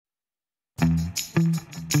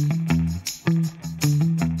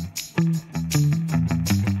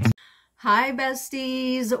Hi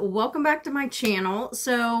besties, welcome back to my channel.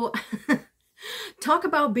 So talk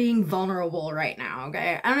about being vulnerable right now,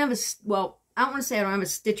 okay? I don't have I don't want to say I don't have a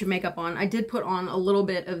stitch of makeup on. I did put on a little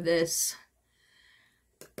bit of this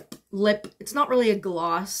lip. It's not really a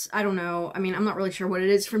gloss. I don't know. I mean, I'm not really sure what it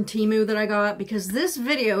is from Temu that I got, because this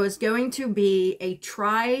video is going to be a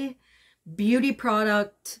try beauty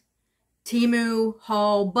product Temu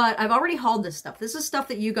haul, but I've already hauled this stuff. This is stuff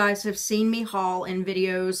that you guys have seen me haul in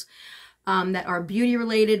videos that are beauty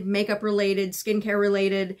related, makeup related, skincare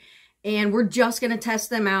related, and we're just going to test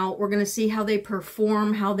them out. We're going to see how they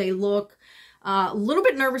perform, how they look. A little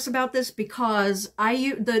bit nervous about this because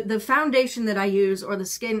the foundation that I use, or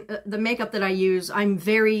the makeup that I use, I'm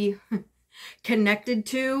very connected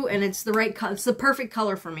to, and it's the right color. It's the perfect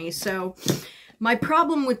color for me. So my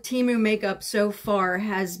problem with Temu makeup so far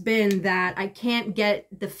has been that I can't get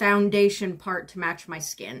the foundation part to match my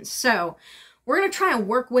skin. So we're going to try and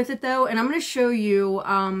work with it though, and I'm going to show you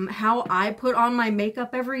how I put on my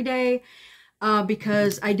makeup every day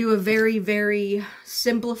because I do a very, very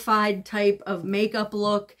simplified type of makeup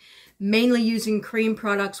look, mainly using cream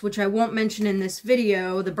products, which I won't mention in this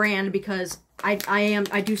video, the brand, because I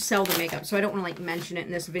do sell the makeup, so I don't want to like mention it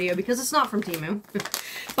in this video because it's not from Temu.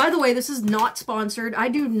 By the way, this is not sponsored. I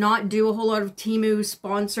do not do a whole lot of Temu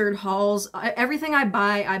sponsored hauls. Everything I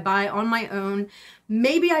buy on my own.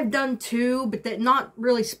 Maybe I've done two, but that not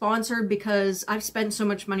really sponsored because I've spent so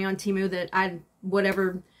much money on Temu that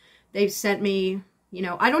whatever they've sent me, you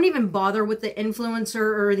know, I don't even bother with the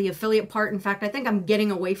influencer or the affiliate part. In fact, I think I'm getting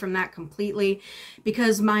away from that completely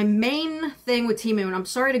because my main thing with Temu, and I'm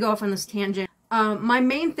sorry to go off on this tangent, my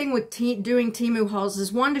main thing with doing Temu hauls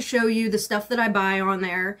is, one, to show you the stuff that I buy on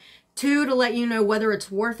there, two, to let you know whether it's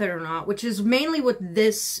worth it or not, which is mainly what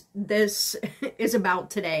this is about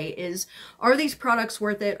today, is, are these products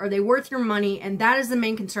worth it? Are they worth your money? And that is the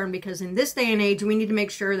main concern, because in this day and age, we need to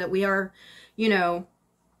make sure that we are, you know,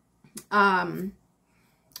 how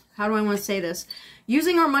do I want to say this?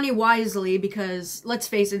 Using our money wisely, because let's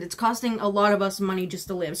face it, it's costing a lot of us money just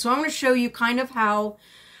to live. So I'm going to show you kind of how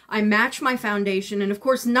I match my foundation. And of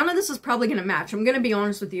course, none of this is probably going to match. I'm going to be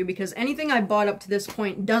honest with you, because anything I bought up to this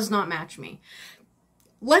point does not match me.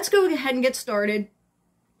 Let's go ahead and get started.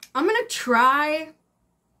 I'm going to try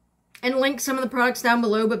and link some of the products down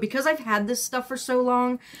below, but because I've had this stuff for so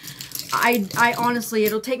long, I honestly,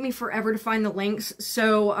 it'll take me forever to find the links.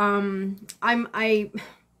 So,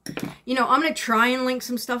 you know, I'm going to try and link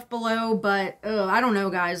some stuff below, but I don't know,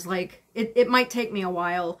 guys. Like, it might take me a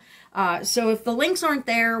while. So if the links aren't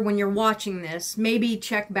there when you're watching this, maybe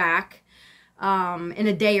check back in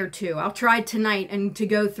a day or two. I'll try tonight and to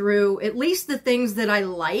go through at least the things that I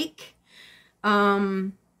like.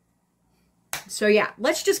 So yeah,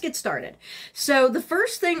 let's just get started. So the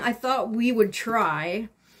first thing I thought we would try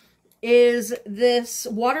is this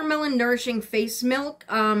Watermelon Nourishing Face Milk.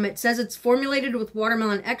 It says it's formulated with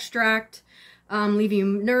watermelon extract, leave you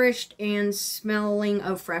nourished and smelling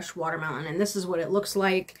of fresh watermelon. And this is what it looks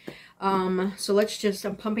like. So let's just,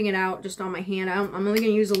 I'm pumping it out just on my hand. I'm only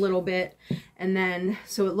going to use a little bit. And then,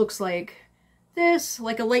 so it looks like this,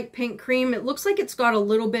 like a light pink cream. It looks like it's got a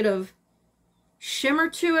little bit of shimmer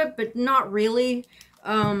to it, but not really.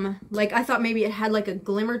 Like I thought maybe it had like a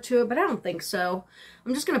glimmer to it, but I don't think so.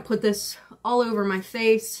 I'm just going to put this all over my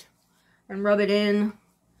face and rub it in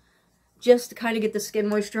just to kind of get the skin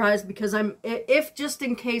moisturized, because if just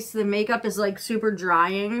in case the makeup is like super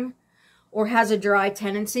drying or has a dry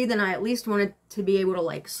tendency, then I at least want it to be able to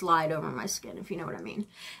like slide over my skin, if you know what I mean.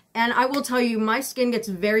 And I will tell you, my skin gets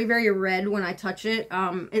very, very red when I touch it.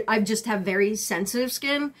 I just have very sensitive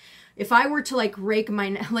skin. If I were to like rake my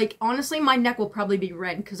neck, like honestly, my neck will probably be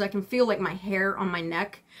red because I can feel like my hair on my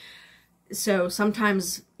neck. So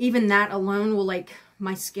sometimes even that alone will like,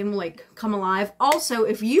 my skin will like come alive. Also,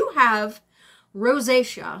 if you have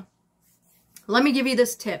rosacea, let me give you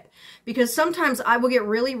this tip, because sometimes I will get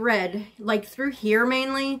really red, like through here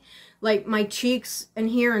mainly, like my cheeks and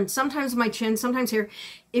here, and sometimes my chin, sometimes here.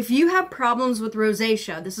 If you have problems with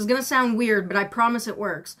rosacea, this is going to sound weird, but I promise it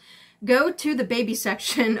works. Go to the baby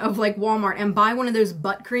section of like Walmart and buy one of those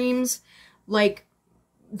butt creams, like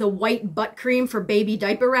the white butt cream for baby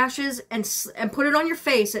diaper rashes, and put it on your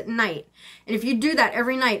face at night. And if you do that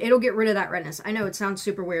every night, it'll get rid of that redness. I know it sounds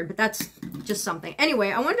super weird, but that's just something. Anyway,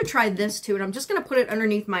 I wanted to try this too, and I'm just going to put it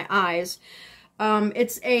underneath my eyes.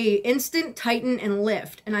 It's a Instant Tighten and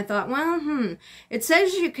Lift, and I thought, well, it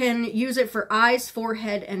says you can use it for eyes,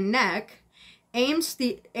 forehead, and neck. Aims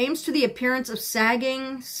to the appearance of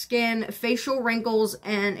sagging skin, facial wrinkles,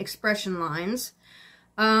 and expression lines.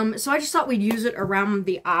 So I just thought we'd use it around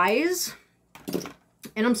the eyes.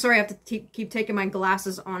 And I'm sorry I have to keep taking my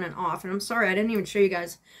glasses on and off. And I'm sorry I didn't even show you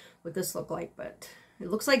guys what this looked like, but it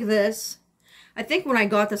looks like this. I think when I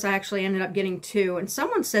got this, I actually ended up getting 2. And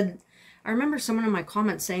someone said, I remember someone in my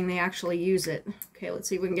comments saying they actually use it. Okay, let's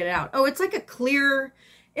see if we can get it out. Oh, it's like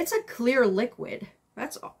it's a clear liquid.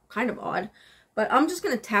 That's kind of odd. But I'm just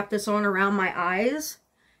going to tap this on around my eyes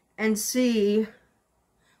and see.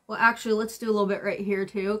 Well, actually, let's do a little bit right here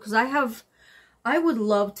too, because I would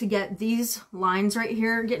love to get these lines right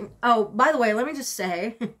here. Oh, by the way, let me just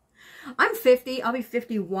say, I'm 50. I'll be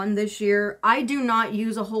 51 this year. I do not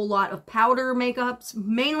use a whole lot of powder makeups,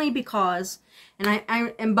 mainly because,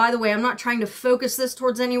 and by the way, I'm not trying to focus this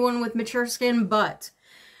towards anyone with mature skin, but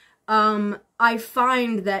I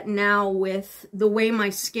find that now with the way my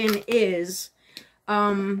skin is,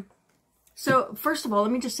 so first of all,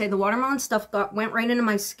 let me just say the watermelon stuff went right into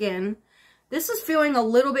my skin. This is feeling a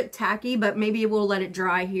little bit tacky, but maybe we'll let it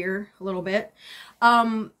dry here a little bit.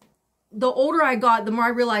 The older I got, the more I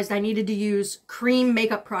realized I needed to use cream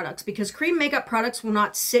makeup products, because cream makeup products will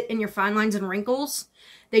not sit in your fine lines and wrinkles.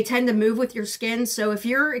 They tend to move with your skin. So if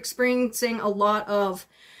you're experiencing a lot of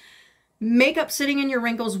makeup sitting in your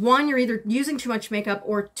wrinkles, 1, you're either using too much makeup,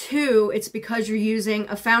 or 2, it's because you're using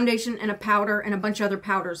a foundation and a powder and a bunch of other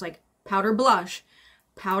powders, like powder blush,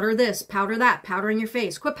 powder this, powder that, powdering your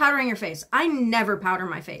face. Quit powdering your face. I never powder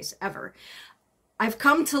my face, ever. I've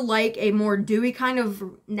come to like a more dewy kind of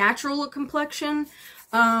natural look complexion.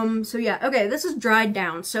 So yeah, okay, this is dried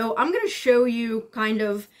down. So I'm going to show you kind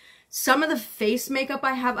of some of the face makeup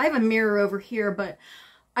I have. I have a mirror over here, but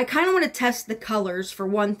I kind of want to test the colors for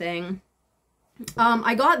one thing.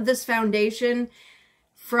 I got this foundation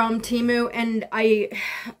from Temu, and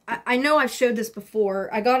I know I've showed this before.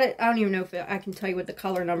 I got it, I don't even know if I can tell you what the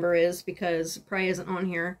color number is, because it probably isn't on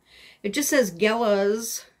here. It just says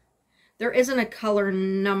Gella's. There isn't a color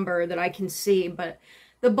number that I can see, but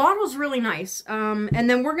the bottle's really nice. And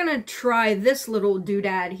then we're going to try this little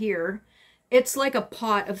doodad here. It's like a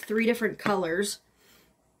pot of 3 different colors.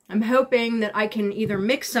 I'm hoping that I can either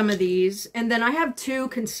mix some of these, and then I have 2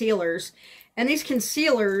 concealers. And these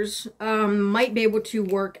concealers might be able to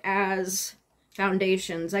work as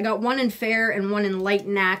foundations. I got one in fair and one in light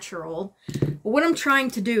natural. But what I'm trying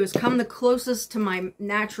to do is come the closest to my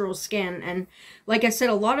natural skin. And like I said,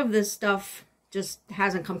 a lot of this stuff just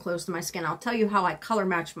hasn't come close to my skin. I'll tell you how I color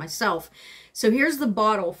match myself. So here's the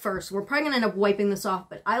bottle first. We're probably going to end up wiping this off,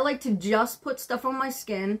 but I like to just put stuff on my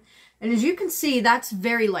skin. And as you can see, that's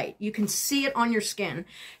very light. You can see it on your skin.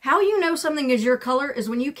 How you know something is your color is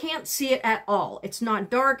when you can't see it at all. It's not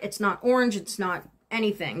dark, it's not orange, it's not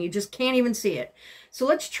anything. You just can't even see it. So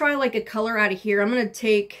let's try like a color out of here. I'm going to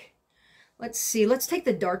take, let's see, let's take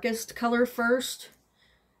the darkest color first.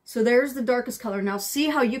 So there's the darkest color. Now see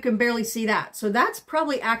how you can barely see that. So that's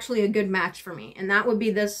probably actually a good match for me. And that would be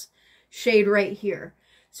this shade right here.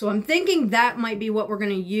 So I'm thinking that might be what we're going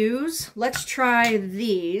to use. Let's try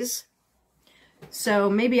these. So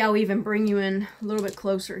maybe I'll even bring you in a little bit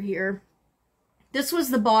closer here. This was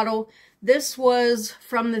the bottle. This was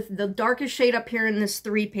from the darkest shade up here in this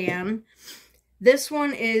 3-pan. This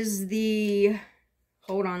one is the,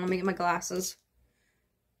 hold on, let me get my glasses.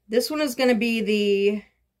 This one is going to be the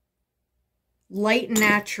light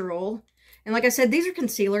natural. And like I said, these are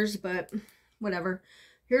concealers, but whatever.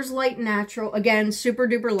 Here's light natural. Again, super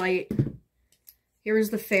duper light. Here's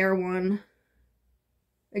the fair one.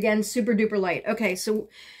 Again, super duper light. Okay, so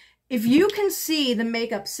if you can see the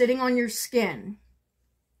makeup sitting on your skin,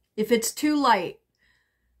 if it's too light,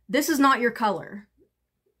 this is not your color.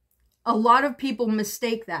 A lot of people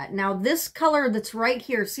mistake that. Now, this color that's right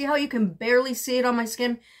here, see how you can barely see it on my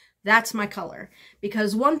skin? That's my color.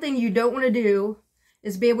 Because one thing you don't want to do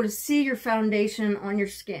is be able to see your foundation on your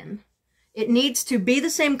skin. It needs to be the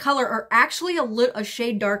same color, or actually a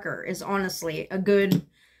shade darker is honestly a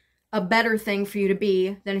better thing for you to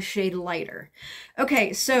be than a shade lighter.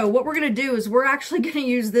 Okay, so what we're going to do is we're actually going to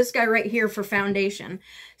use this guy right here for foundation.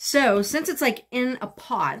 So since it's like in a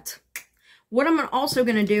pot, what I'm also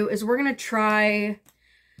going to do is we're going to try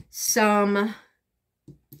some,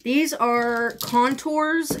 these are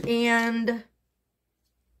contours and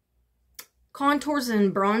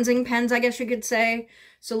bronzing pens, I guess you could say.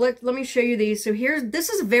 So let me show you these. So this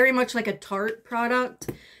is very much like a Tarte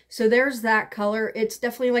product. So there's that color. It's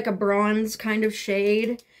definitely like a bronze kind of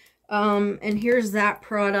shade. And here's that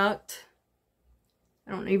product.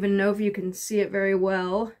 I don't even know if you can see it very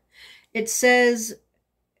well. It says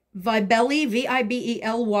Vibely,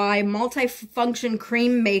 V-I-B-E-L-Y, Multifunction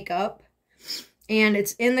Cream Makeup. And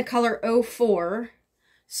it's in the color 04.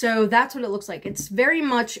 So that's what it looks like. It's very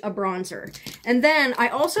much a bronzer. And then I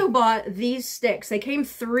also bought these sticks. They came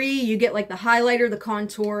 3. You get like the highlighter, the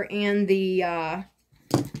contour, and the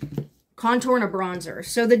contour and a bronzer.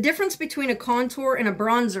 So the difference between a contour and a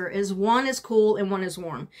bronzer is one is cool and one is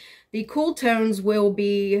warm. The cool tones will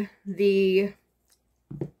be the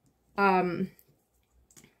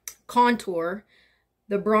contour.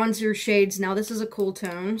 The bronzer shades, now this is a cool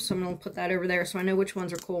tone, so I'm going to put that over there so I know which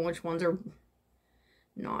ones are cool and which ones are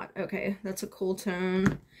not. Okay, that's a cool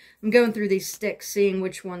tone. I'm going through these sticks, seeing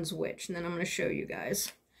which one's which, and then I'm going to show you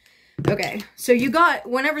guys. Okay, so you got,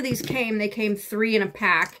 whenever these came, they came 3 in a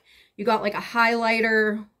pack. You got like a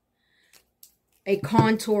highlighter, a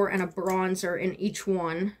contour, and a bronzer in each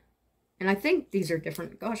one. And I think these are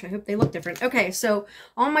different. Gosh, I hope they look different. Okay, so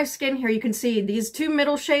on my skin here, you can see these 2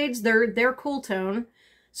 middle shades, they're cool tone.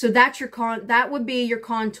 So that's your that would be your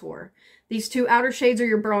contour. These 2 outer shades are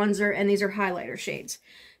your bronzer, and these are highlighter shades.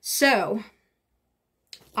 So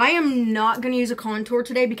I am not going to use a contour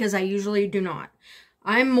today because I usually do not.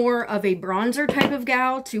 I'm more of a bronzer type of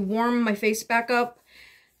gal to warm my face back up.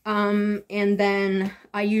 And then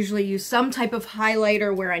I usually use some type of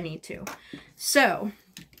highlighter where I need to. So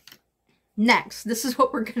next, this is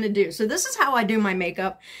what we're going to do. So this is how I do my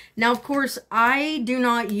makeup. Now, of course, I do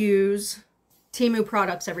not use Temu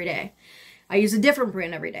products every day. I use a different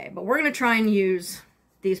brand every day, but we're going to try and use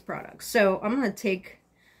these products. So I'm going to take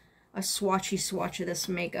a swatch of this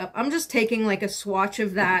makeup. I'm just taking like a swatch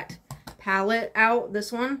of that palette out,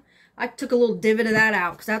 this one. I took a little divot of that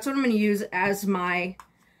out because that's what I'm going to use as my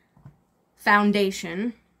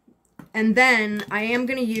foundation. And then I am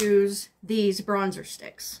going to use these bronzer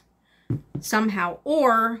sticks somehow,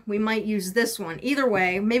 or we might use this one. Either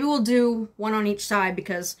way, maybe we'll do one on each side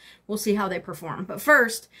because we'll see how they perform. But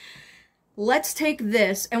first, let's take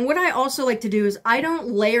this, and what I also like to do is I don't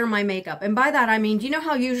layer my makeup. And by that I mean, do you know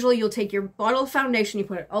how usually you'll take your bottle of foundation, you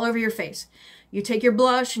put it all over your face. You take your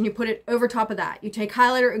blush and you put it over top of that. You take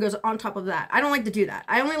highlighter, it goes on top of that. I don't like to do that.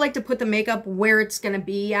 I only like to put the makeup where it's going to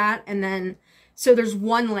be at, and then, so there's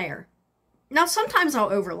one layer. Now sometimes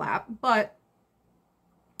I'll overlap, but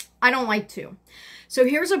I don't like to. So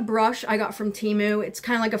here's a brush I got from Temu. It's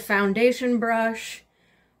kind of like a foundation brush.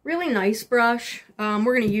 Really nice brush. We're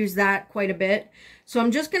going to use that quite a bit. So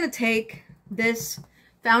I'm just going to take this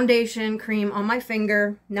foundation cream on my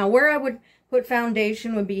finger. Now where I would put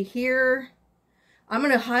foundation would be here. I'm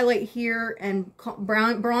going to highlight here, and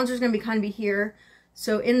bronzer is going to be here.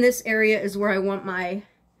 So in this area is where I want my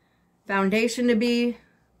foundation to be.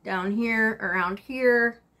 Down here, around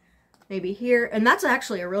here. Maybe here, and that's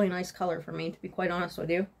actually a really nice color for me, to be quite honest with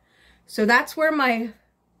you. So that's where my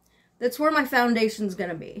foundation's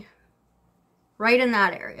gonna be, right in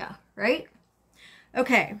that area, right?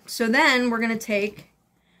 Okay, so then we're gonna take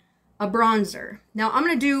a bronzer. Now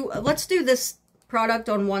let's do this product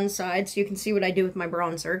on one side so you can see what I do with my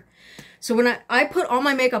bronzer. So when I put all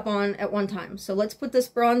my makeup on at one time. So let's put this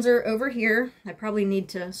bronzer over here. I probably need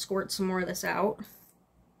to squirt some more of this out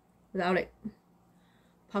without it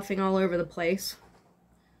puffing all over the place.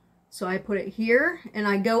 So I put it here, and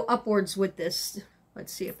I go upwards with this.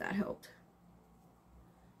 Let's see if that helped.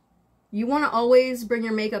 You want to always bring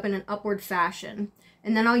your makeup in an upward fashion.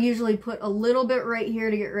 And then I'll usually put a little bit right here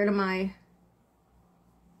to get rid of my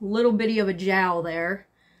little bitty of a jowl there.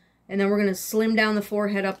 And then we're going to slim down the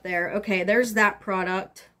forehead up there. Okay, there's that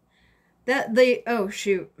product. Oh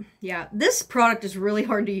shoot. Yeah, this product is really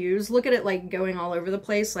hard to use. Look at it like going all over the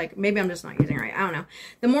place. Like, maybe I'm just not using it right. I don't know.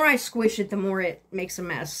 The more I squish it, the more it makes a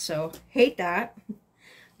mess. So, hate that.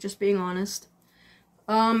 Just being honest.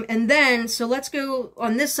 And then, so let's go,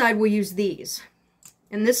 on this side we'll use these.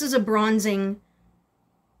 And this is a bronzer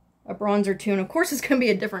tune. Of course it's going to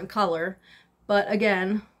be a different color. But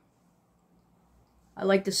again, I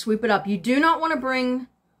like to sweep it up. You do not want to bring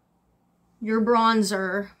your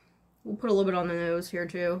bronzer... We'll put a little bit on the nose here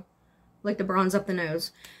too. Like to bronze up the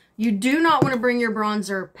nose. You do not want to bring your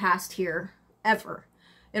bronzer past here, ever.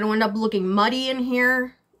 It'll end up looking muddy in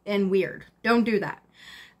here and weird. Don't do that.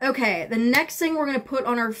 Okay, the next thing we're going to put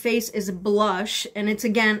on our face is blush. And it's,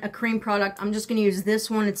 again, a cream product. I'm just going to use this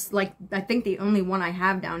one. It's like, I think the only one I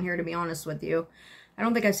have down here, to be honest with you. I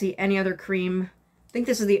don't think I see any other cream. I think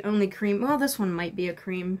this is the only cream. Well, this one might be a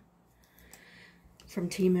cream from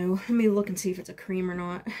Temu. Let me look and see if it's a cream or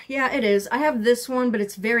not. Yeah, it is. I have this one, but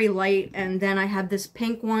it's very light, and then I have this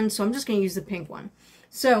pink one, so I'm just going to use the pink one.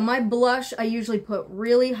 So my blush, I usually put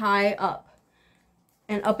really high up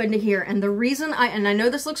and up into here, and the reason and I know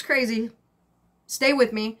this looks crazy, stay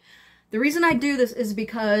with me. The reason I do this is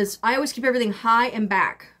because I always keep everything high and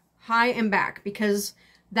back, because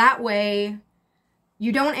that way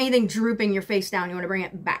You don't want anything drooping your face down. You want to bring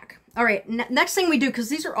it back. All right, next thing we do, because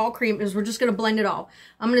these are all cream, is we're just going to blend it all.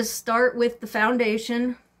 I'm going to start with the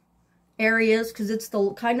foundation areas because it's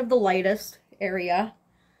the kind of the lightest area.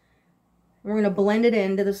 We're going to blend it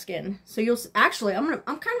into the skin. So you'll actually, I'm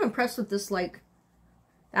kind of impressed with this like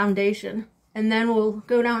foundation. And then we'll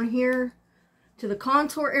go down here to the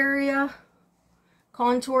contour area,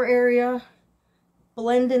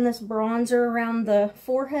 blend in this bronzer around the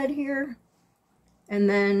forehead here, and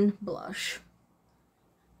then blush.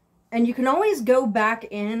 And you can always go back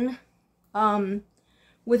in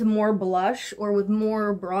with more blush or with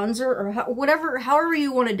more bronzer or however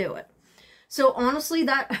you want to do it. So honestly,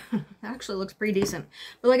 that actually looks pretty decent.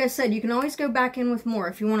 But like I said, you can always go back in with more.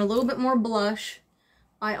 If you want a little bit more blush,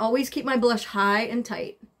 I always keep my blush high and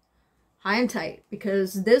tight. High and tight,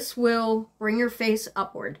 because this will bring your face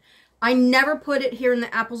upward. I never put it here in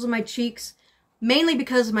the apples of my cheeks, mainly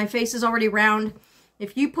because my face is already round.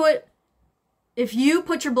 If you put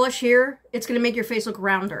your blush here, it's going to make your face look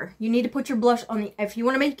rounder. You need to put your blush on the, if you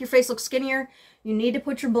want to make your face look skinnier, you need to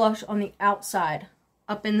put your blush on the outside,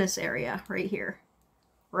 up in this area, right here.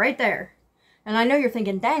 Right there. And I know you're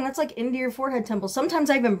thinking, dang, that's like into your forehead temple. Sometimes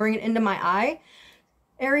I even bring it into my eye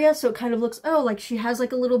area, so it kind of looks, oh, like she has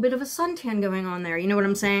like a little bit of a suntan going on there. You know what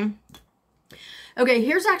I'm saying? Okay,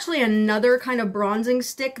 here's actually another kind of bronzing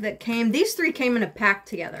stick that came, these three came in a pack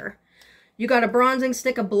together. You got a bronzing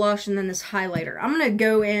stick, a blush, and then this highlighter. I'm going to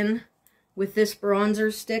go in with this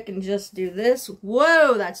bronzer stick and just do this.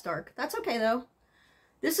 Whoa, that's dark. That's okay, though.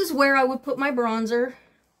 This is where I would put my bronzer,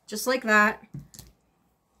 just like that.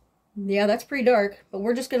 Yeah, that's pretty dark, but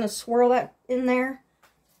we're just going to swirl that in there.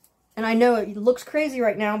 And I know it looks crazy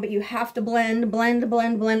right now, but you have to blend, blend,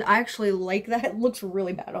 blend, blend. I actually like that. It looks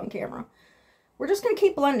really bad on camera. We're just going to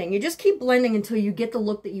keep blending. You just keep blending until you get the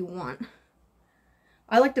look that you want.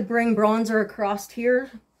 I like to bring bronzer across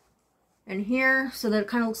here and here so that it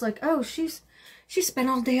kind of looks like, oh, she spent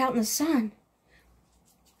all day out in the sun.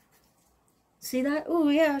 See that? Oh,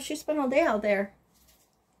 yeah, she spent all day out there.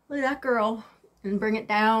 Look at that girl. And bring it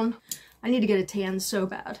down. I need to get a tan so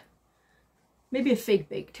bad. Maybe a fake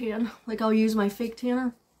bake tan. Like, I'll use my fake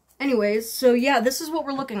tanner. Anyways, so yeah, this is what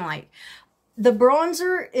we're looking like. The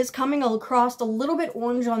bronzer is coming across a little bit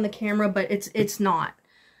orange on the camera, but it's not.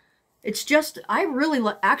 It's just, I really,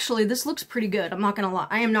 actually, this looks pretty good. I'm not gonna lie.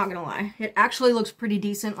 I am not gonna lie. It actually looks pretty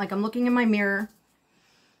decent. Like, I'm looking in my mirror.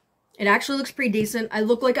 It actually looks pretty decent. I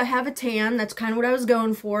look like I have a tan. That's kind of what I was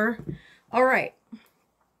going for. All right.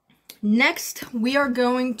 Next, we are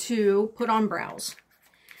going to put on brows,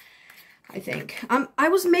 I think. I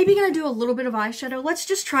was maybe going to do a little bit of eyeshadow. Let's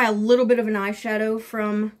just try a little bit of an eyeshadow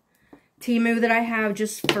from Temu that I have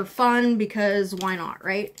just for fun, because why not,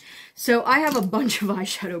 right? So I have a bunch of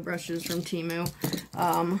eyeshadow brushes from Temu,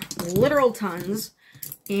 literal tons,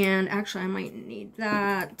 and actually I might need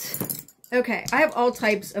that. Okay, I have all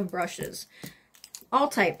types of brushes, all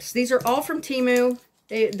types. These are all from Temu.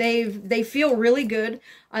 They feel really good.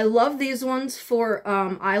 I love these ones for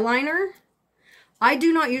eyeliner. I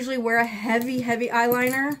do not usually wear a heavy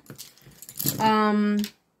eyeliner.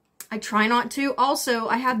 I try not to. Also,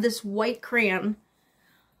 I have this white crayon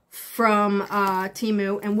from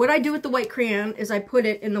Temu, and what I do with the white crayon is I put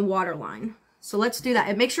it in the waterline. So let's do that.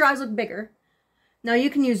 It makes your eyes look bigger. Now you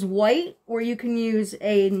can use white or you can use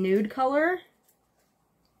a nude color,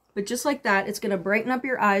 but just like that, it's going to brighten up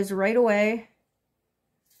your eyes right away.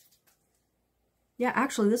 Yeah,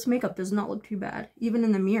 actually, this makeup does not look too bad, even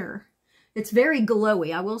in the mirror. It's very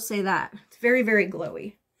glowy, I will say that. It's very, very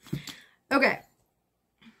glowy. Okay.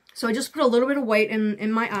 So I just put a little bit of white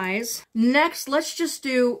in my eyes. Next, let's just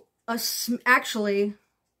do let's do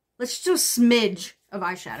a smidge of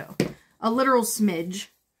eyeshadow. A literal smidge.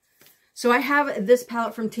 So I have this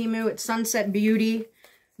palette from Temu. It's Sunset Beauty.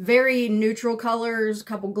 Very neutral colors, a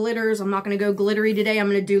couple glitters. I'm not going to go glittery today. I'm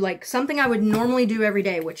going to do like something I would normally do every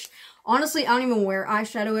day, which honestly, I don't even wear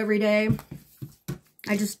eyeshadow every day.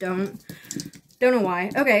 I just don't. Don't know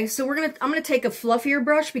why. Okay, so I'm going to take a fluffier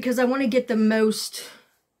brush because I want to get the most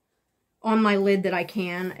on my lid that I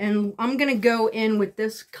can. And I'm going to go in with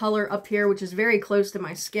this color up here, which is very close to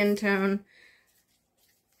my skin tone.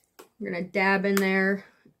 I'm going to dab in there.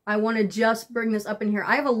 I want to just bring this up in here.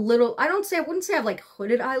 I have a little, I wouldn't say I have like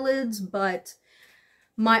hooded eyelids, but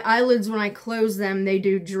my eyelids, when I close them, they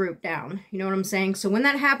do droop down. You know what I'm saying? So when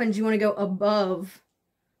that happens, you want to go above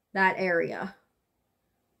that area.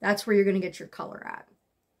 That's where you're going to get your color at.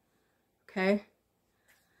 Okay?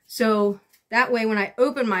 So that way, when I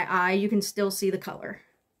open my eye, you can still see the color.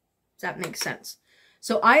 Does that make sense?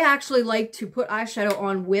 So I actually like to put eyeshadow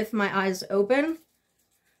on with my eyes open,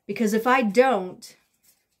 because if I don't,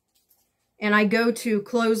 and I go to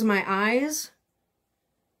close my eyes,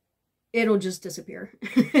 it'll just disappear.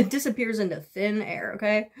 It disappears into thin air,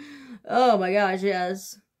 okay? Oh my gosh,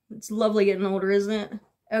 yes. It's lovely getting older, isn't it?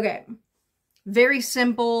 Okay. Very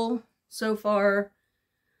simple so far.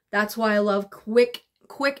 That's why I love quick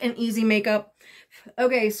and easy makeup.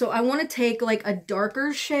 Okay, so I want to take like a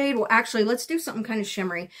darker shade. Well, actually, let's do something kind of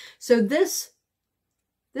shimmery. So this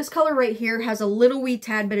color right here has a little wee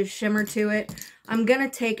tad bit of shimmer to it. I'm going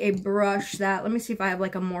to take a brush that, let me see if I have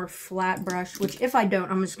like a more flat brush, which if I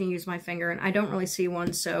don't, I'm just going to use my finger, and I don't really see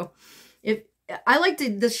one. So if I like to,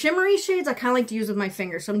 the shimmery shades, I kind of like to use with my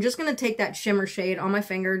finger. So I'm just going to take that shimmer shade on my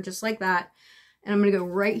finger, just like that. And I'm going to go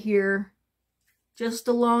right here, just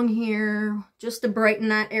along here, just to brighten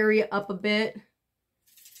that area up a bit.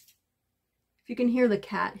 If you can hear the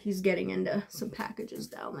cat, he's getting into some packages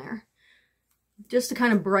down there. Just to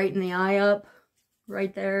kind of brighten the eye up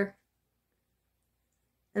right there.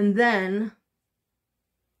 And then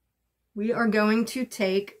we are going to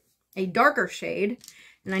take a darker shade,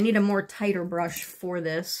 and I need a more tighter brush for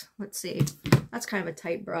this. Let's see. That's kind of a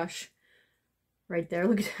tight brush right there.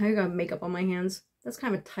 Look at, I got makeup on my hands. That's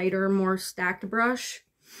kind of a tighter, more stacked brush.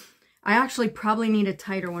 I actually probably need a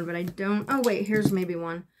tighter one, but I don't. Oh wait, here's maybe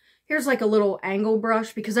one. Here's like a little angle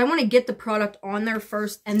brush because I want to get the product on there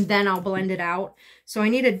first and then I'll blend it out. So I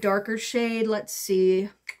need a darker shade. Let's see.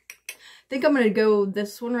 I think I'm going to go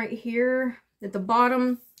this one right here at the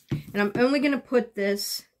bottom. And I'm only going to put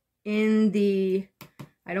this in the,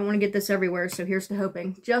 I don't want to get this everywhere, so here's to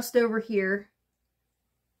hoping. Just over here.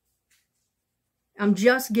 I'm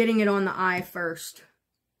just getting it on the eye first.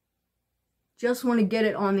 Just want to get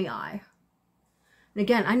it on the eye. And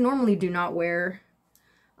again, I normally do not wear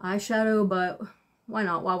eyeshadow, but why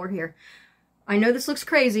not while we're here? I know this looks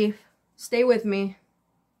crazy. Stay with me.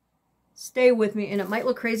 Stay with me. And it might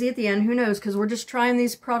look crazy at the end. Who knows? Because we're just trying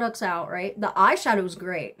these products out, right? The eyeshadow is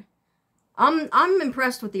great. I'm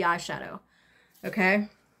impressed with the eyeshadow. Okay?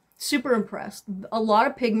 Super impressed. A lot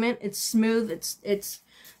of pigment. It's smooth. It's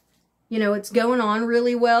you know, it's going on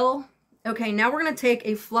really well. Okay, now we're going to take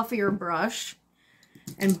a fluffier brush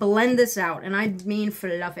and blend this out. And I mean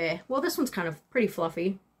fluffy. Well, this one's kind of pretty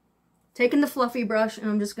fluffy. Taking the fluffy brush, and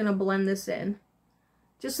I'm just going to blend this in.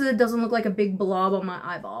 Just so that it doesn't look like a big blob on my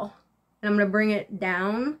eyeball. And I'm going to bring it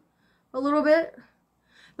down a little bit.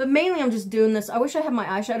 But mainly I'm just doing this. I wish I had my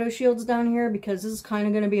eyeshadow shields down here because this is kind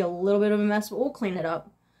of going to be a little bit of a mess. But we'll clean it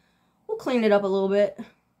up. We'll clean it up a little bit.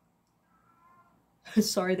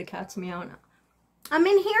 Sorry, the cat's meowing. I'm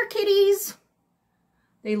in here, kitties.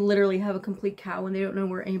 They literally have a complete cow and they don't know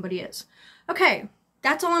where anybody is. Okay,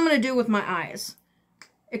 that's all I'm going to do with my eyes.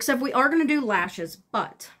 Except we are going to do lashes,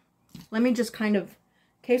 but let me just kind of, in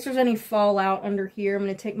case there's any fallout under here, I'm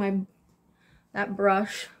going to take that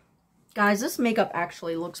brush. Guys, this makeup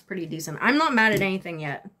actually looks pretty decent. I'm not mad at anything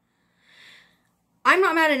yet. I'm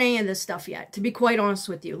not mad at any of this stuff yet, to be quite honest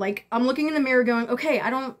with you. Like, I'm looking in the mirror going, okay, I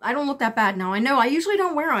don't look that bad now. I know I usually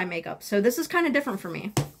don't wear eye makeup, so this is kind of different for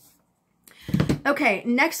me. Okay,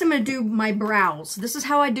 next I'm going to do my brows. This is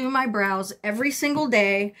how I do my brows every single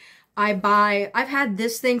day. I've had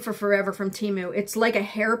this thing for forever from Temu. It's like a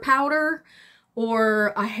hair powder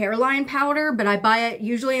or a hairline powder, but I buy it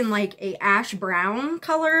usually in like a ash brown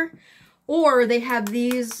color. Or they have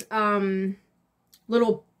these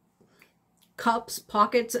little cups,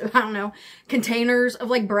 pockets, I don't know, containers of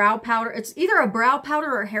like brow powder. It's either a brow powder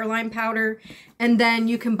or a hairline powder. And then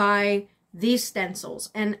you can buy these stencils,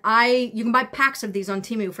 and you can buy packs of these on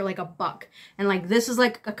Temu for like $1. And like this is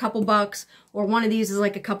like a couple bucks, or one of these is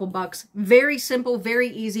like a couple bucks. Very simple, very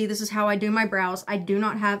easy. This is how I do my brows. I do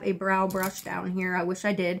not have a brow brush down here. I wish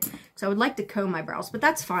I did, because I would like to comb my brows, but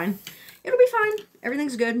that's fine. It'll be fine.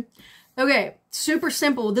 Everything's good. Okay, super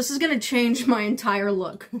simple. This is going to change my entire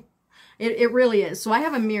look. It really is. So I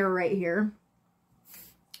have a mirror right here.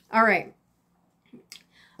 All right.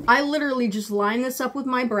 I literally just line this up with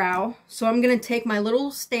my brow. So I'm going to take my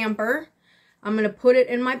little stamper. I'm going to put it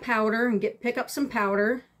in my powder and pick up some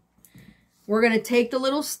powder. We're going to take the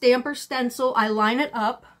little stamper stencil. I line it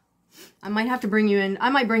up. I might have to bring you in. I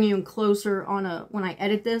might bring you in closer when I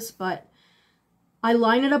edit this, but I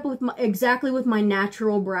line it up with exactly with my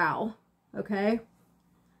natural brow. Okay?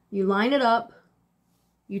 You line it up.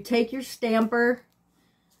 You take your stamper.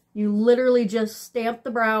 You literally just stamp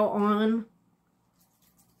the brow on.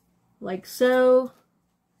 Like so.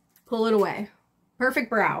 Pull it away. Perfect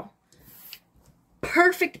brow.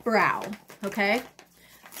 Perfect brow. Okay?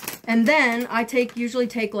 And then I usually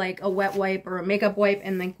take like a wet wipe or a makeup wipe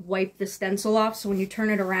and then wipe the stencil off. So when you turn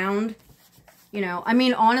it around, you know, I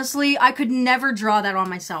mean, honestly, I could never draw that on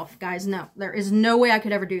myself, guys. No, there is no way I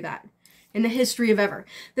could ever do that. in the history of ever.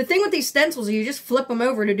 The thing with these stencils is you just flip them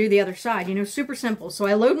over to do the other side, you know, super simple. So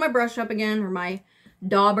I load my brush up again, or my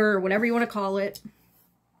dauber, or whatever you want to call it.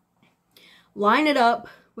 Line it up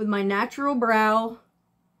with my natural brow.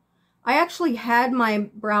 I actually had my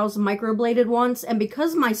brows microbladed once, and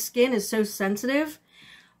because my skin is so sensitive,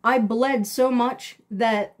 I bled so much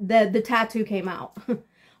that the tattoo came out.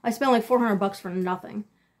 I spent like $400 for nothing.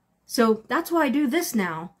 So that's why I do this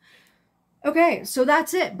now. Okay, so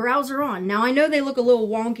that's it. Brows are on. Now I know they look a little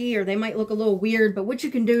wonky, or they might look a little weird, but what you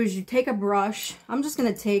can do is you take a brush. I'm just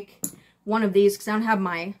going to take one of these because I don't have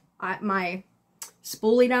my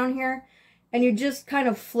spoolie down here. And you just kind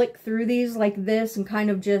of flick through these like this and kind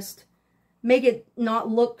of just make it not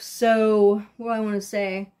look so, what do I want to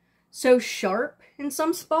say, so sharp in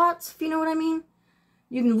some spots, if you know what I mean.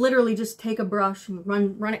 You can literally just take a brush and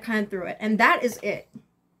run it kind of through it. And that is it.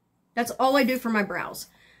 That's all I do for my brows.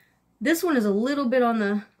 This one is a little bit on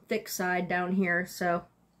the thick side down here, so,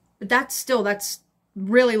 but that's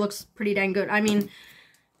really looks pretty dang good. I mean,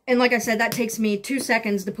 and like I said, that takes me 2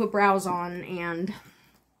 seconds to put brows on, and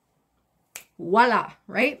voila,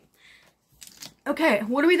 right? Okay,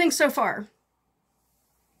 what do we think so far?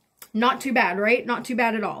 Not too bad, right? Not too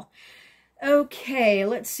bad at all. Okay,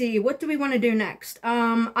 let's see. What do we want to do next?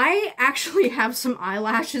 I actually have some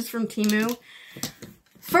eyelashes from Temu.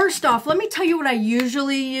 First off, let me tell you what I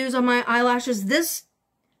usually use on my eyelashes.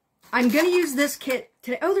 I'm going to use this kit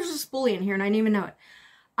today. Oh, there's a spoolie in here and I didn't even know it.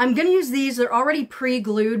 I'm going to use these. They're already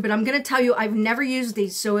pre-glued, but I'm going to tell you I've never used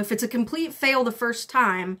these. So if it's a complete fail the first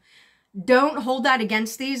time, don't hold that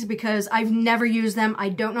against these because I've never used them. I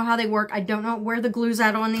don't know how they work. I don't know where the glue's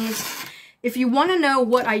at on these. If you want to know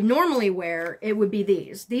what I normally wear, it would be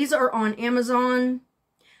these. These are on Amazon.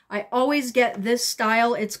 I always get this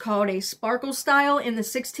style. It's called a sparkle style in the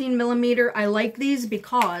 16mm. I like these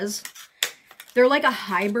because they're like a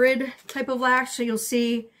hybrid type of lash. So you'll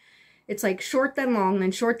see it's like short then long,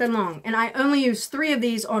 then short then long. And I only use 3 of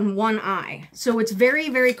these on one eye. So it's very,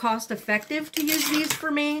 very cost effective to use these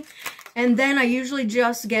for me. And then I usually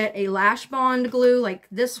just get a lash bond glue like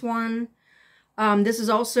this one. This is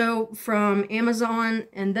also from Amazon,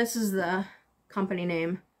 and this is the company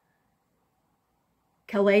name.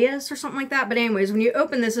 Eyelash or something like that. But anyways, when you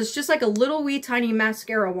open this, it's just like a little wee tiny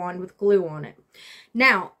mascara wand with glue on it.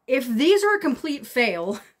 Now, if these are a complete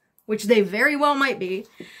fail, which they very well might be,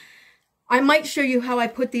 I might show you how I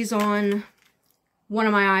put these on one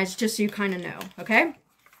of my eyes just so you kind of know, okay?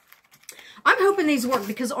 I'm hoping these work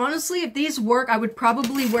because honestly, if these work, I would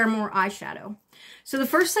probably wear more eyeshadow. So the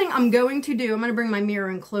first thing I'm going to do, I'm going to bring my mirror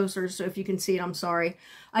in closer so if you can see it, I'm sorry.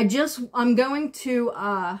 I'm going to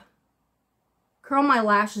curl my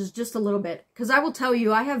lashes just a little bit because I will tell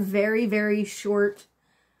you, I have very, very short,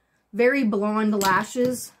 very blonde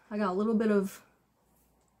lashes. I got a little bit of,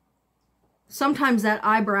 sometimes that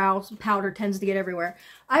eyebrow powder tends to get everywhere.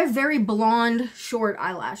 I have very blonde, short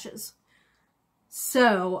eyelashes.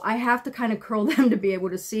 So I have to kind of curl them to be able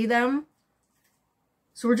to see them.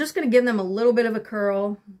 So we're just going to give them a little bit of a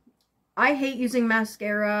curl. I hate using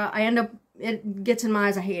mascara. It gets in my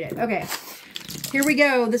eyes. I hate it. Okay, here we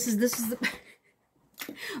go. This is the...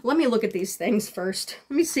 Let me look at these things first.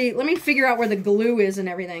 Let me see. Let me figure out where the glue is and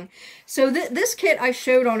everything. So this kit I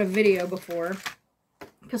showed on a video before.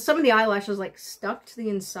 Because some of the eyelashes like stuck to the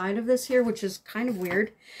inside of this here, which is kind of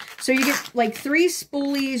weird. So you get like 3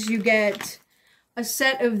 spoolies. You get a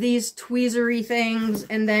set of these tweezery things,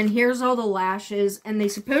 and then here's all the lashes, and they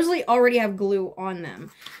supposedly already have glue on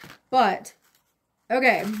them. But,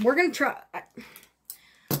 okay, we're gonna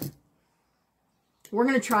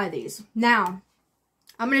try these. Now,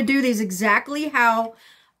 I'm gonna do these exactly how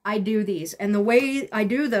I do these, and the way I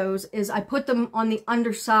do those is I put them on the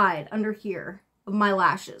underside, under here, of my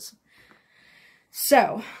lashes.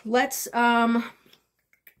 So, let's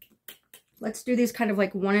do these kind of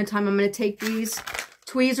like one at a time. I'm going to take these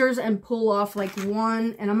tweezers and pull off like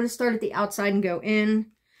one, and I'm going to start at the outside and go in.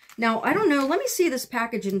 Now, I don't know. Let me see this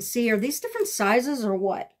package and see, are these different sizes or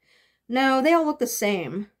what? No, they all look the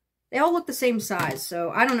same. They all look the same size, so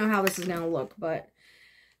I don't know how this is going to look, but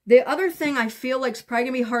the other thing I feel like is probably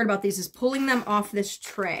going to be hard about these is pulling them off this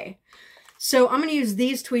tray. So I'm going to use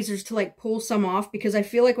these tweezers to like pull some off because I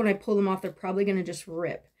feel like when I pull them off, they're probably going to just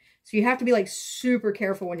rip. So you have to be like super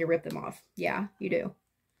careful when you rip them off. Yeah, you do.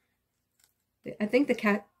 I think the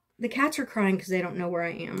cats are crying because they don't know where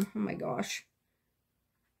I am. Oh my gosh.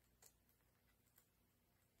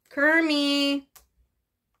 Kermie.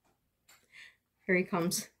 Here he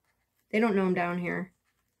comes. They don't know I'm down here.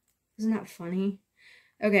 Isn't that funny?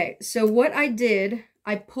 Okay, so what I did,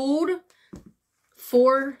 I pulled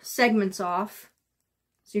 4 segments off.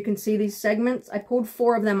 So you can see these segments. I pulled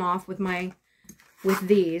 4 of them off with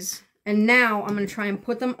these. And now I'm going to try and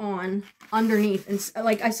put them on underneath. And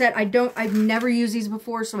like I said, I've never used these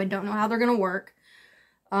before, so I don't know how they're going to work.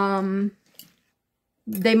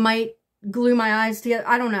 They might glue my eyes together.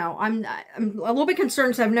 I don't know. I'm a little bit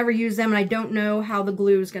concerned because I've never used them and I don't know how the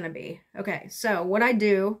glue is going to be. Okay, so what I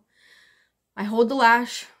do, I hold the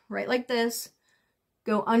lash right like this,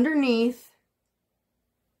 go underneath.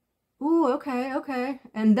 Ooh, okay, okay.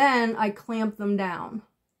 And then I clamp them down.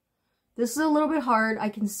 This is a little bit hard. I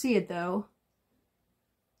can see it though.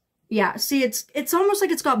 Yeah, see, it's almost like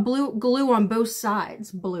it's got glue on both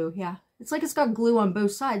sides. Blue, yeah. It's like it's got glue on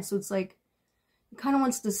both sides, so it's like it kind of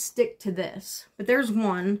wants to stick to this. But there's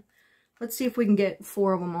one. Let's see if we can get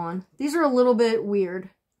 4 of them on. These are a little bit weird.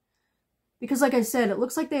 Because like I said, it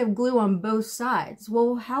looks like they have glue on both sides.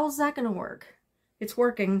 Well, how's that going to work? It's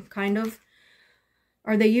working, kind of.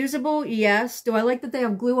 Are they usable? Yes. Do I like that they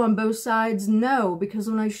have glue on both sides? No, because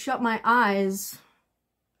when I shut my eyes,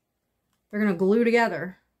 they're going to glue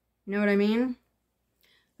together. You know what I mean?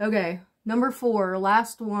 Okay, number 4,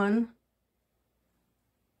 last one.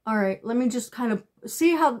 All right, let me just kind of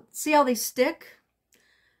see how they stick.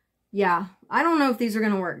 Yeah, I don't know if these are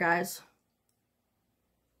going to work, guys.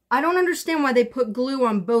 I don't understand why they put glue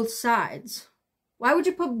on both sides. Why would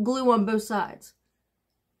you put glue on both sides?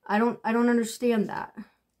 I don't understand that.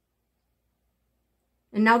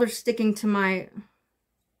 And now they're sticking to my...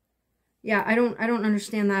 Yeah, I don't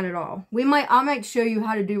understand that at all. I might show you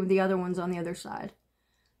how to do the other ones on the other side.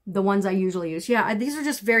 The ones I usually use. Yeah, these are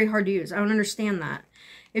just very hard to use. I don't understand that.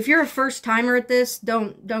 If you're a first timer at this,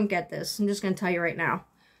 don't get this. I'm just going to tell you right now.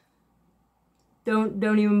 Don't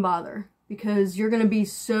even bother. Because you're going to be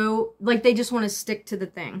so... Like, they just want to stick to the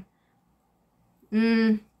thing.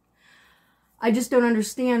 I just don't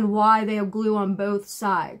understand why they have glue on both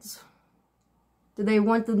sides. Do they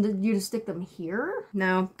want you to stick them here?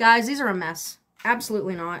 No. Guys, these are a mess.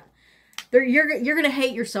 Absolutely not. You're going to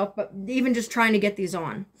hate yourself, but even just trying to get these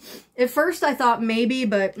on. At first, I thought maybe,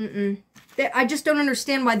 but I just don't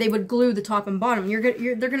understand why they would glue the top and bottom. They're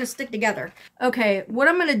going to stick together. Okay, what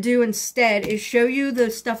I'm going to do instead is show you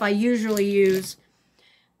the stuff I usually use.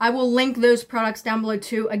 I will link those products down below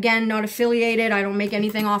too. Again, not affiliated. I don't make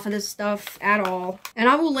anything off of this stuff at all. And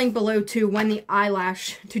I will link below too when the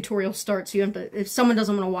eyelash tutorial starts. You have to, if someone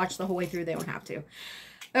doesn't want to watch the whole way through, they don't have to.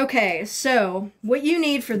 Okay, so what you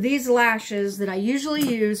need for these lashes that I usually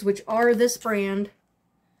use, which are this brand,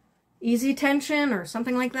 Easy Tension or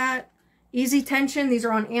something like that. Easy Tension, these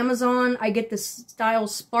are on Amazon. I get the style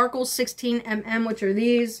Sparkle 16mm, which are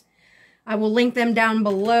these. I will link them down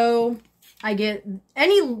below. I get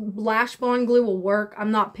any lash bond glue will work. I'm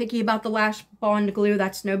not picky about the lash bond glue.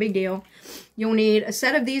 That's no big deal. You'll need a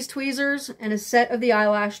set of these tweezers and a set of the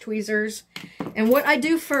eyelash tweezers. And what I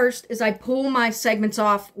do first is I pull my segments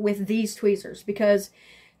off with these tweezers, because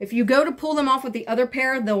if you go to pull them off with the other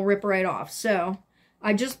pair, they'll rip right off. So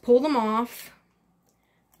I just pull them off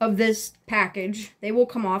of this package. They will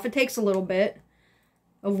come off. It takes a little bit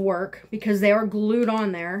of work because they are glued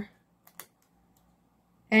on there.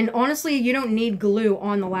 And honestly, you don't need glue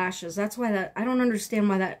on the lashes. That's why I don't understand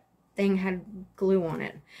why that thing had glue on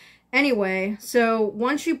it. Anyway, so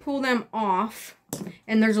once you pull them off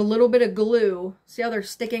and there's a little bit of glue, see how they're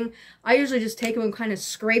sticking? I usually just take them and kind of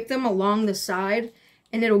scrape them along the side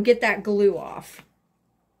and it'll get that glue off.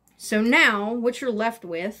 So now what you're left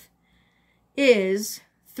with is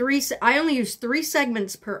I only use 3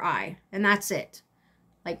 segments per eye, and that's it.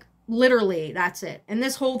 Like, literally, that's it. And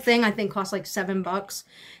this whole thing, I think, costs like $7.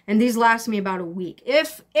 And these last me about a week.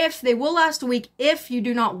 If they will last a week if you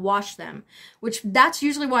do not wash them. Which, that's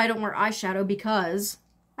usually why I don't wear eyeshadow, because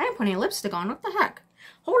I have plenty of lipstick on. What the heck?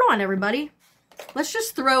 Hold on, everybody. Let's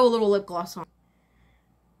just throw a little lip gloss on.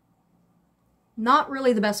 Not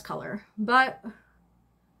really the best color, but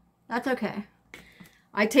that's okay.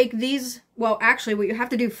 I take these, well, actually, what you have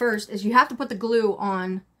to do first is you have to put the glue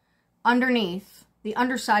on underneath the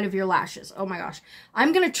underside of your lashes. Oh my gosh.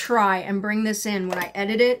 I'm going to try and bring this in when I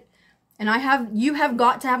edit it. And you have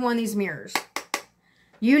got to have one of these mirrors.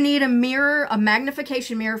 You need a mirror, a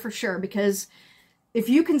magnification mirror for sure, because if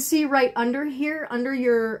you can see right under here, under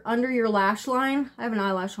your lash line, I have an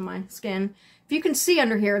eyelash on my skin. If you can see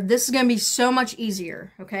under here, this is going to be so much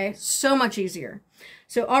easier, okay? So much easier.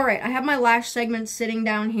 So, all right, I have my lash segment sitting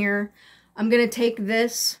down here. I'm going to take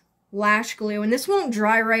this lash glue, and this won't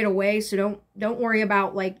dry right away, so don't worry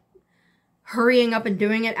about, like, hurrying up and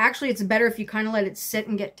doing it. Actually, it's better if you kind of let it sit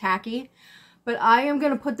and get tacky. But I am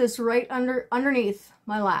going to put this right underneath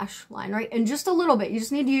my lash line, right? And just a little bit. You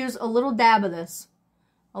just need to use a little dab of this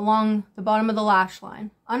along the bottom of the lash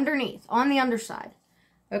line. Underneath, on the underside.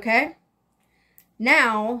 Okay?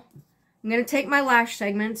 Now, I'm going to take my lash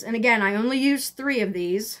segments, and again, I only use 3 of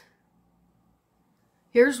these.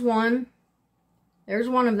 Here's one. There's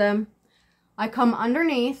one of them. I come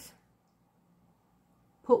underneath,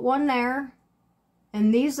 put one there,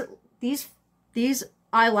 and these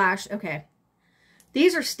eyelash, okay.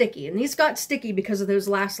 These are sticky, and these got sticky because of those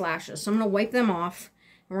last lashes. So I'm going to wipe them off,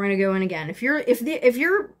 and we're going to go in again. If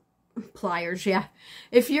you're pliers, yeah.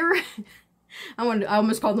 If you're, I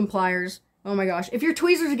almost called them pliers. Oh my gosh. If your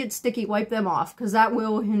tweezers get sticky, wipe them off, because that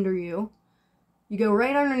will hinder you. You go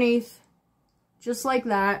right underneath, just like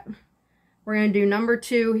that. We're going to do number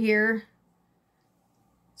 2 here,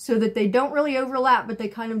 so that they don't really overlap, but they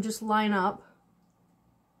kind of just line up.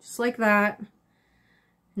 Just like that.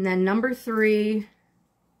 And then number 3,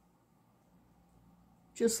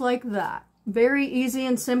 just like that. Very easy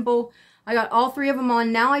and simple. I got all 3 of them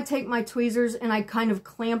on. Now I take my tweezers and I kind of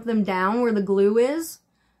clamp them down where the glue is,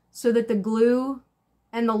 so that the glue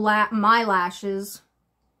and my lashes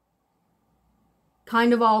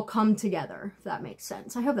kind of all come together, if that makes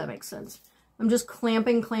sense. I hope that makes sense. I'm just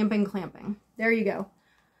clamping, clamping, clamping. There you go.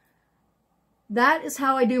 That is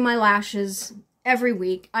how I do my lashes every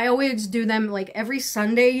week. I always do them like every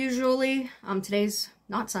Sunday usually. Today's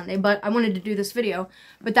not Sunday, but I wanted to do this video.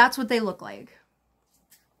 But that's what they look like.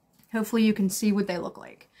 Hopefully you can see what they look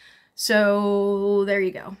like. So there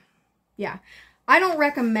you go. Yeah. I don't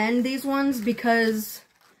recommend these ones, because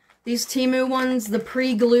these Temu ones, the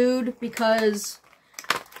pre-glued, because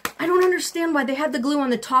I don't understand why they had the glue on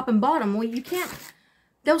the top and bottom. Well, you can't,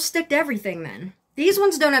 they'll stick to everything then. These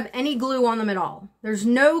ones don't have any glue on them at all. There's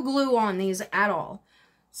no glue on these at all.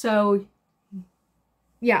 So,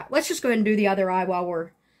 yeah, let's just go ahead and do the other eye while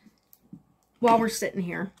we're sitting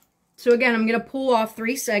here. So again, I'm going to pull off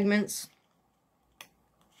 3 segments.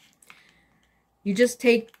 You just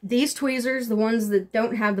take these tweezers, the ones that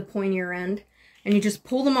don't have the pointier end, and you just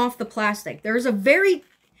pull them off the plastic. There's a very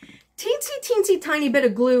teensy tiny bit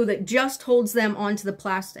of glue that just holds them onto the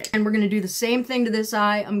plastic. And we're going to do the same thing to this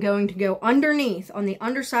eye. I'm going to go underneath on the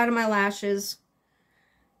underside of my lashes.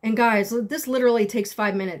 And guys, this literally takes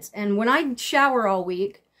 5 minutes. And when I shower all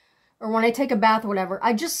week, or when I take a bath or whatever,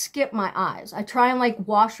 I just skip my eyes. I try and like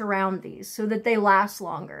wash around these so that they last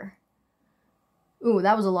longer. Ooh,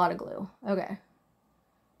 that was a lot of glue. Okay.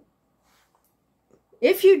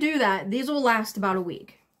 If you do that, these will last about a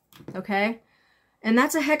week. Okay? And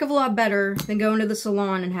that's a heck of a lot better than going to the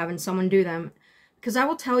salon and having someone do them. Because I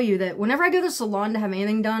will tell you that whenever I go to the salon to have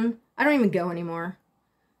anything done, I don't even go anymore.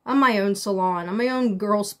 I'm my own salon. I'm my own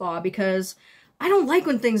girl spa, because I don't like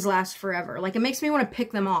when things last forever. Like, it makes me want to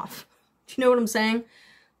pick them off. Do you know what I'm saying?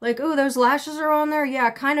 Like, oh, those lashes are on there? Yeah,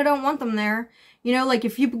 I kind of don't want them there. You know, like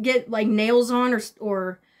if you get like nails on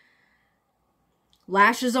or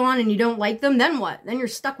lashes on and you don't like them, then what? Then you're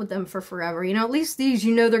stuck with them for forever. You know, at least these,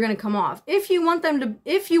 you know, they're going to come off. If you want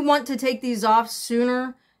to take these off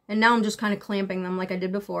sooner, and now I'm just kind of clamping them like I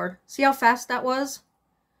did before. See how fast that was?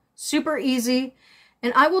 Super easy.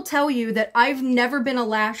 And I will tell you that I've never been a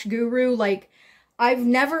lash guru. Like, I've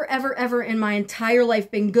never, ever, ever in my entire life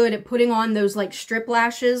been good at putting on those like strip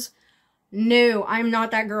lashes. No, I'm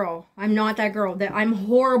not that girl. I'm not that girl. I'm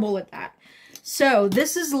horrible at that. So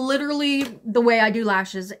this is literally the way I do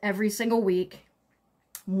lashes every single week.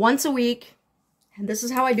 Once a week. And this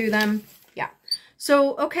is how I do them. Yeah.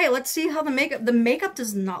 So, okay, let's see how the makeup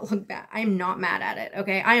does not look bad. I am not mad at it,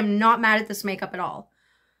 okay? I am not mad at this makeup at all.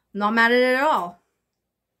 I'm not mad at it at all.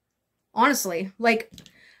 Honestly, like,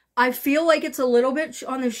 I feel like it's a little bit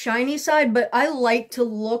on the shiny side, but I like to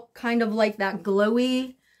look kind of like that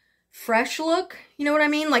glowy, fresh look. You know what I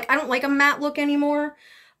mean? Like, I don't like a matte look anymore.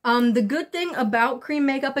 The good thing about cream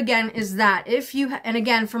makeup, again, is that if you, and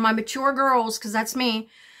again, for my mature girls, because that's me,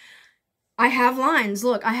 I have lines.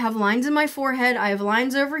 Look, I have lines in my forehead. I have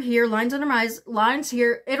lines over here, lines under my eyes, lines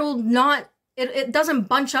here. It'll not, it doesn't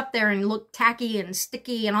bunch up there and look tacky and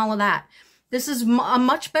sticky and all of that. This is a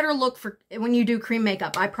much better look for when you do cream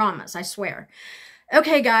makeup. I promise. I swear.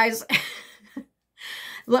 Okay, guys.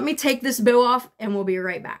 Let me take this bow off and we'll be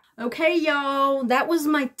right back. Okay, y'all. That was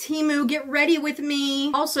my Temu. Get ready with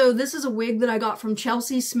me. Also, this is a wig that I got from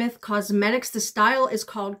Chelsea Smith Cosmetics. The style is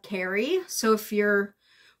called Carrie. So if you're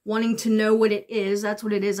wanting to know what it is, that's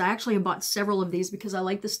what it is. I actually have bought several of these because I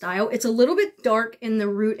like the style. It's a little bit dark in the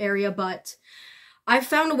root area, but I've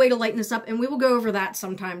found a way to lighten this up, and we will go over that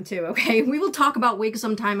sometime too, okay? We will talk about wigs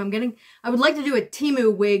sometime. I would like to do a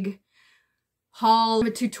Temu wig haul,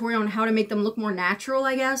 a tutorial on how to make them look more natural,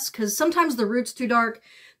 I guess, because sometimes the root's too dark.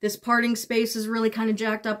 This parting space is really kind of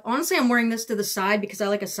jacked up. Honestly, I'm wearing this to the side because I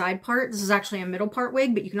like a side part. This is actually a middle part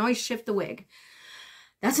wig, but you can always shift the wig.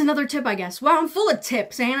 That's another tip, I guess. Wow, I'm full of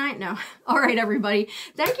tips, ain't I? No. All right, everybody.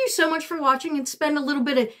 Thank you so much for watching and spend a little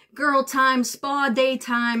bit of girl time, spa day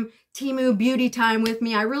time, Temu beauty time with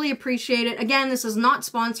me. I really appreciate it. Again, this is not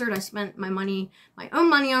sponsored. I spent my own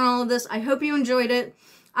money on all of this. I hope you enjoyed it.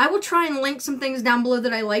 I will try and link some things down below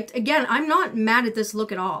that I liked. Again, I'm not mad at this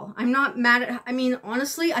look at all. I'm not mad at, I mean,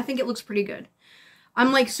 honestly, I think it looks pretty good.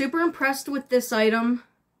 I'm like super impressed with this item.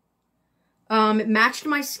 It matched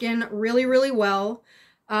my skin really, really well.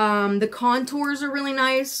 The contours are really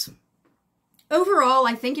nice. Overall,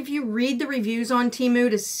 I think if you read the reviews on Temu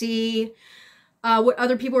to see what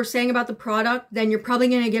other people are saying about the product, then you're probably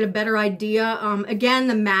going to get a better idea. Again,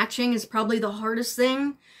 the matching is probably the hardest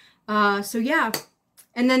thing. So yeah.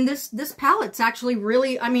 And then this palette's actually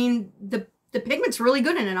really, I mean, the pigment's really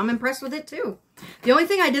good in it. I'm impressed with it too. The only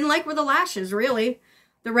thing I didn't like were the lashes, really.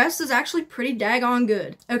 The rest is actually pretty daggone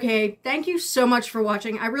good. Okay, thank you so much for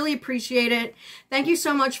watching. I really appreciate it. Thank you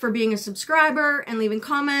so much for being a subscriber and leaving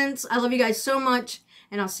comments. I love you guys so much,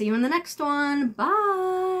 and I'll see you in the next one.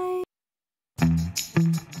 Bye!